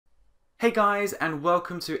Hey guys, and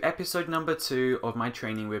welcome to episode number 2 of my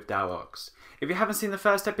training with Dharoks. If you haven't seen the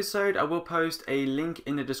first episode, I will post a link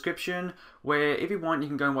in the description where if you want you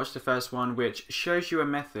can go and watch the first one, which shows you a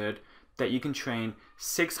method that you can train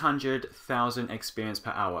 600,000 experience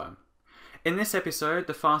per hour. In this episode,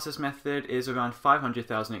 the fastest method is around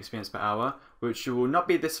 500,000 experience per hour, which will not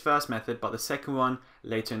be this first method but the second one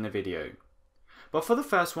later in the video. But for the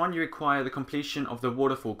first one, you require the completion of the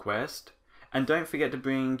waterfall quest. And don't forget to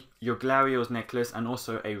bring your Glariel's necklace and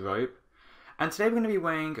also a rope. And today we're going to be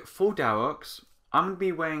wearing full Dharoks. I'm going to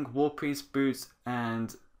be wearing War Priest boots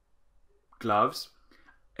and gloves,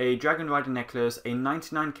 a Dragon Rider necklace, a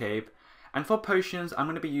 99 cape, and for potions I'm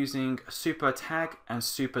going to be using super attack and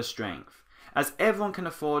super strength. As everyone can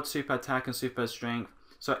afford super attack and super strength,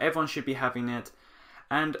 so everyone should be having it.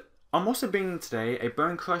 And I'm also bringing today a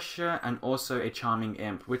Bone Crusher and also a Charming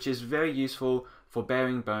Imp, which is very useful for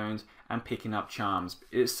bearing bones and picking up charms.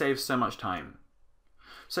 It saves so much time.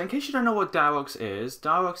 So in case you don't know what Dharoks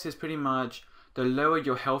is pretty much the lower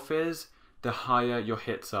your health is, the higher your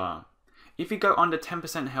hits are. If you go under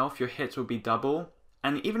 10% health, your hits will be double.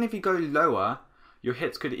 And even if you go lower, your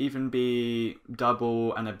hits could even be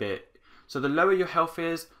double and a bit. So the lower your health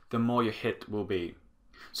is, the more your hit will be.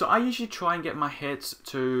 So I usually try and get my hits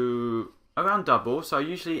to around double. So I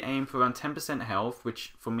usually aim for around 10% health,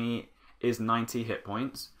 which for me is 90 hit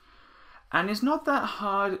points. And it's not that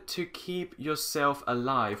hard to keep yourself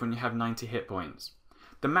alive when you have 90 hit points.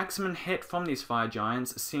 The maximum hit from these fire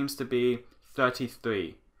giants seems to be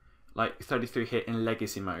 33. Like 33 hit in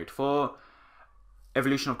legacy mode. For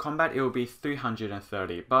evolution of combat it will be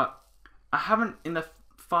 330. But I haven't, in the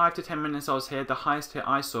 5 to 10 minutes I was here, the highest hit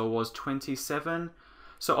I saw was 27.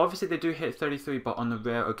 So obviously they do hit 33 but on a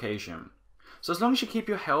rare occasion. So as long as you keep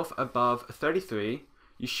your health above 33,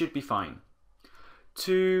 you should be fine.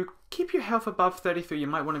 To keep your health above 33, you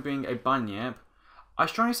might want to bring a bunyip. I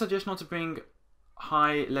strongly suggest not to bring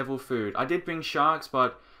high level food. I did bring sharks,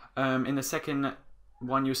 but in the second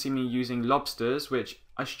one you'll see me using lobsters, which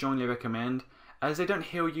I strongly recommend, as they don't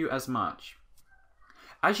heal you as much.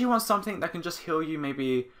 As you want something that can just heal you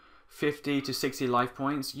maybe 50 to 60 life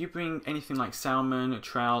points, you bring anything like salmon,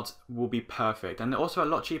 trout will be perfect. And they're also a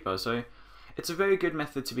lot cheaper, so it's a very good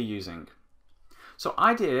method to be using. So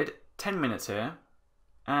I did 10 minutes here,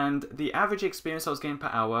 and the average experience I was getting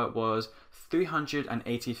per hour was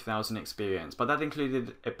 380,000 experience, but that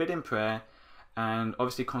included a bit in prayer and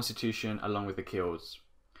obviously constitution along with the kills.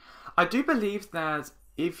 I do believe that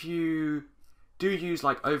if you do use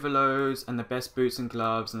like overloads and the best boots and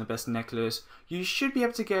gloves and the best necklace, you should be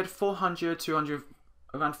able to get 400 to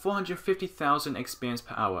around 450,000 experience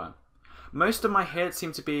per hour. Most of my hits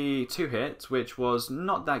seem to be 2 hits, which was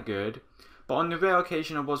not that good. But on the rare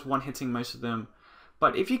occasion I was one hitting most of them.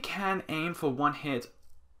 But if you can aim for one hit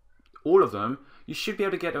all of them, you should be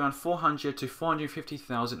able to get around 400 to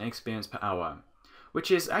 450,000 experience per hour,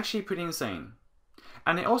 which is actually pretty insane.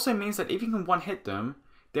 And it also means that if you can one hit them,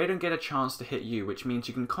 they don't get a chance to hit you, which means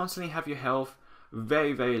you can constantly have your health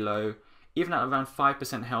very, very low. Even at around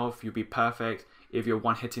 5% health, you'll be perfect if you're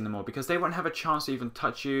one hitting them all, because they won't have a chance to even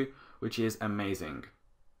touch you, which is amazing.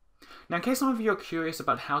 Now, in case some of you are curious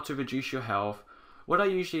about how to reduce your health, what I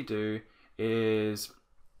usually do is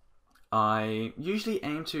I usually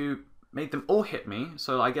aim to make them all hit me.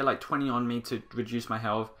 So I get like 20 on me to reduce my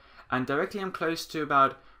health. And directly I'm close to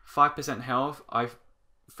about 5% health, I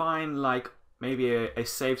find like maybe a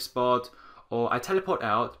safe spot, or I teleport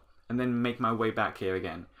out and then make my way back here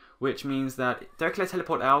again. Which means that directly I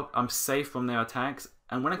teleport out, I'm safe from their attacks.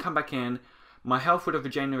 And when I come back in, my health would have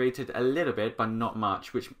regenerated a little bit, but not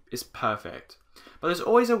much, which is perfect. But there's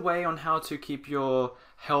always a way on how to keep your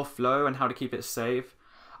health low and how to keep it safe.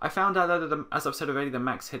 I found out that, as I've said already, the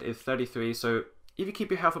max hit is 33, so if you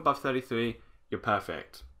keep your health above 33, you're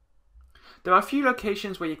perfect. There are a few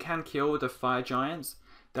locations where you can kill the fire giants.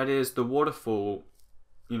 That is the waterfall,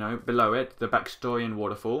 you know, below it, the Backstorian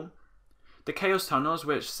waterfall. The Tunnels,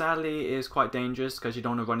 which sadly is quite dangerous because you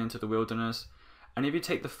don't want to run into the wilderness. And if you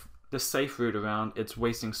take the safe route around, it's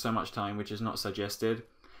wasting so much time, which is not suggested.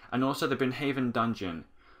 And also the Brinhaven dungeon,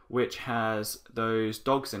 which has those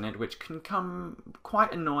dogs in it, which can come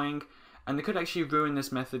quite annoying, and they could actually ruin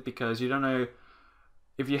this method because you don't know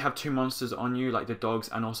if you have 2 monsters on you, like the dogs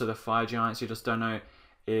and also the fire giants. You just don't know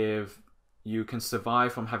if you can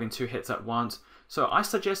survive from having 2 hits at once. So I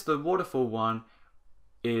suggest the waterfall one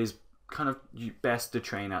is kind of best to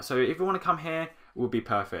train at. So if you want to come here, it will be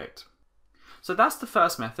perfect. So that's the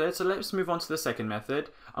first method, so let's move on to the second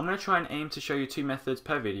method. I'm going to try and aim to show you 2 methods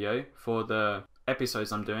per video for the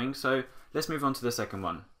episodes I'm doing, so let's move on to the second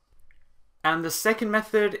one. And the second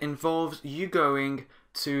method involves you going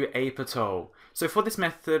to Ep.2. So for this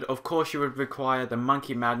method, of course, you would require the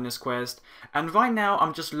Monkey Madness quest, and right now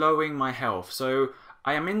I'm just lowering my health. So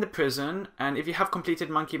I am in the prison, and if you have completed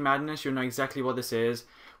Monkey Madness, you'll know exactly what this is.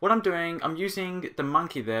 What I'm doing, I'm using the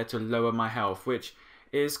monkey there to lower my health, which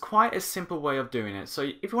is quite a simple way of doing it. So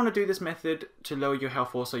if you want to do this method to lower your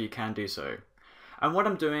health also, you can do so. And what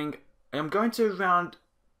I'm doing, I'm going to around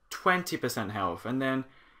 20% health, and then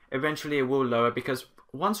eventually it will lower, because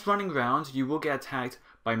once running around, you will get attacked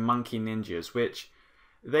by monkey ninjas, which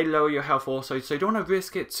they lower your health also, so you don't want to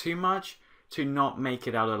risk it too much to not make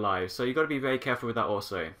it out alive. So you got to be very careful with that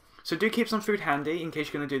also. So do keep some food handy in case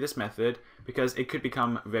you're going to do this method, because it could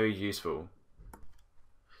become very useful.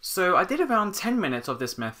 So I did around 10 minutes of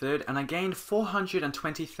this method, and I gained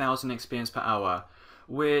 420,000 experience per hour,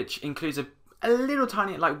 which includes a little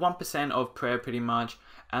tiny, like 1% of prayer pretty much,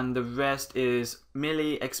 and the rest is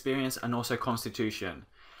merely experience and also constitution.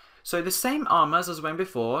 So the same armors as when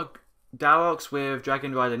before, Dharoks with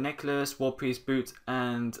Dragon Rider necklace, War Priest boots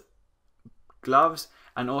and gloves,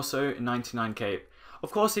 and also 99 cape.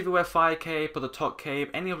 Of course, if you wear Fire Cape or the Top Cape,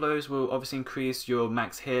 any of those will obviously increase your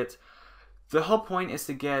max hit. The whole point is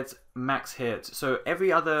to get max hit, so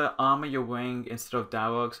every other armor you're wearing instead of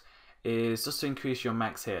Dharoks is just to increase your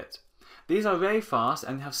max hit. These are very fast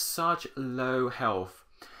and have such low health.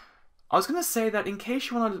 I was going to say that in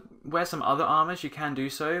case you want to wear some other armors, you can do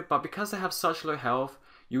so, but because they have such low health,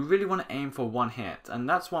 you really want to aim for one hit, and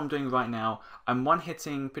that's what I'm doing right now. I'm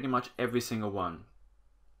one-hitting pretty much every single one.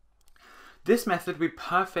 This method would be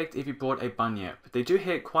perfect if you brought a bunyip. They do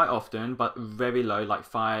hit quite often, but very low, like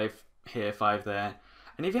 5 here, 5 there.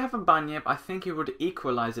 And if you have a bunyip, I think it would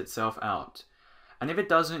equalize itself out. And if it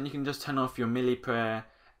doesn't, you can just turn off your melee prayer,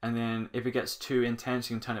 and then if it gets too intense,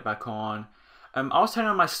 you can turn it back on. I was turning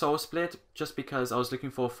on my soul split just because I was looking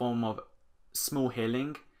for a form of small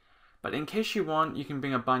healing. But in case you want, you can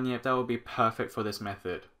bring a bunyip. That will be perfect for this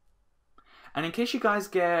method. And in case you guys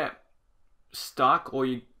get stuck or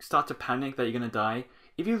you start to panic that you're going to die,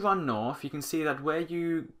 if you run north, you can see that where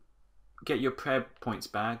you get your prayer points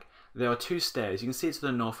back, there are 2 stairs. You can see it to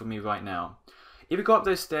the north of me right now. If you go up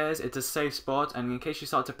those stairs, it's a safe spot, and in case you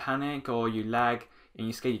start to panic or you lag and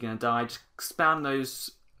you're scared you're going to die, just spam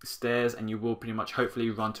those stairs and you will pretty much hopefully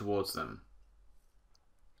run towards them.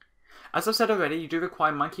 As I've said already, you do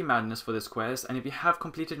require Monkey Madness for this quest, and if you have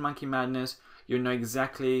completed Monkey Madness, you'll know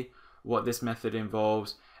exactly what this method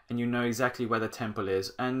involves, and you know exactly where the temple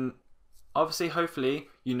is, and obviously, hopefully,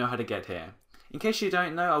 you know how to get here. In case you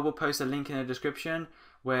don't know, I will post a link in the description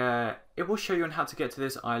where it will show you on how to get to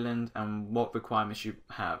this island and what requirements you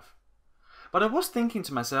have. But I was thinking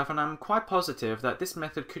to myself, and I'm quite positive that this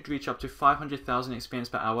method could reach up to 500,000 experience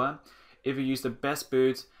per hour if you use the best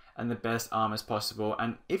boots and the best armors possible.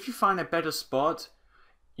 And if you find a better spot,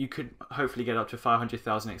 you could hopefully get up to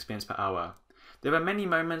 500,000 experience per hour. There are many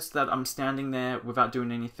moments that I'm standing there without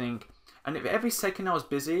doing anything, and if every second I was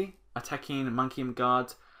busy attacking monkey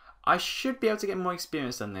guards, I should be able to get more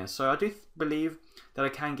experience than this. So I do believe that I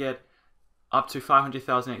can get up to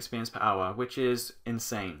 500,000 experience per hour, which is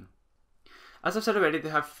insane. As I've said already, they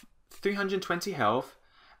have 320 health,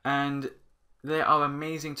 and they are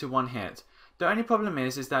amazing to one hit. The only problem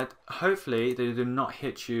is that hopefully they do not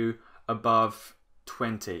hit you above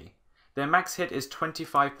 20. Their max hit is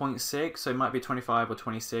 25.6, so it might be 25 or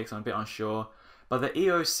 26, I'm a bit unsure. But the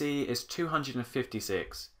EOC is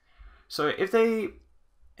 256. So if they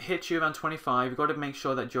hit you around 25, you've got to make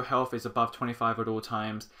sure that your health is above 25 at all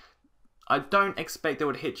times. I don't expect they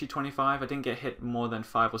would hit you 25. I didn't get hit more than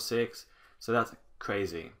 5 or 6, so that's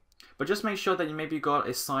crazy. But just make sure that you maybe got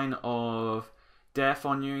a sign of death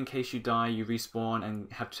on you in case you die, you respawn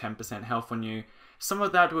and have 10% health on you. Some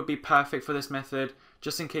of that would be perfect for this method,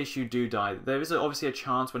 just in case you do die. There is obviously a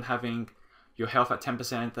chance when having your health at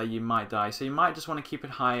 10% that you might die, so you might just want to keep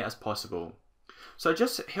it high as possible. So I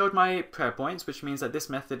just healed my prayer points, which means that this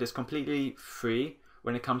method is completely free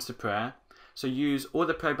when it comes to prayer. So use all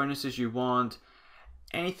the prayer bonuses you want,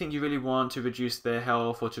 anything you really want to reduce their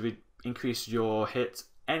health or to increase your hits,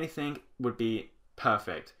 anything would be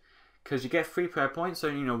perfect. Because you get free prayer points, so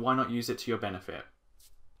you know, why not use it to your benefit?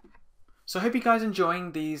 So I hope you guys are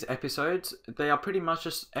enjoying these episodes. They are pretty much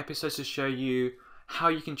just episodes to show you how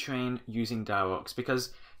you can train using Dharoks,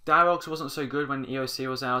 because Dharoks wasn't so good when EOC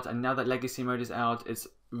was out, and now that Legacy Mode is out, it's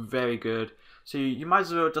very good. So you might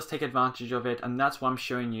as well just take advantage of it, and that's why I'm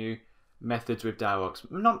showing you methods with Dharoks.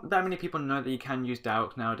 Not that many people know that you can use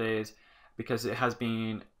Dharoks nowadays, because it has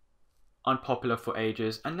been unpopular for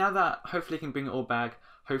ages, and now that hopefully can bring it all back,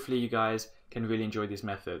 hopefully you guys can really enjoy these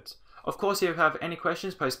methods. Of course, if you have any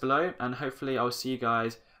questions, post below, and hopefully I'll see you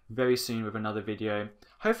guys very soon with another video.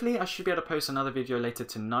 hopefully I should be able to post another video later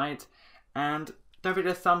tonight. And don't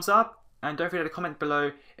forget to thumbs up, and don't forget to comment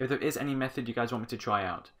below if there is any method you guys want me to try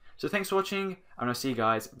out. So thanks for watching, and I'll see you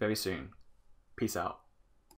guys very soon. Peace out.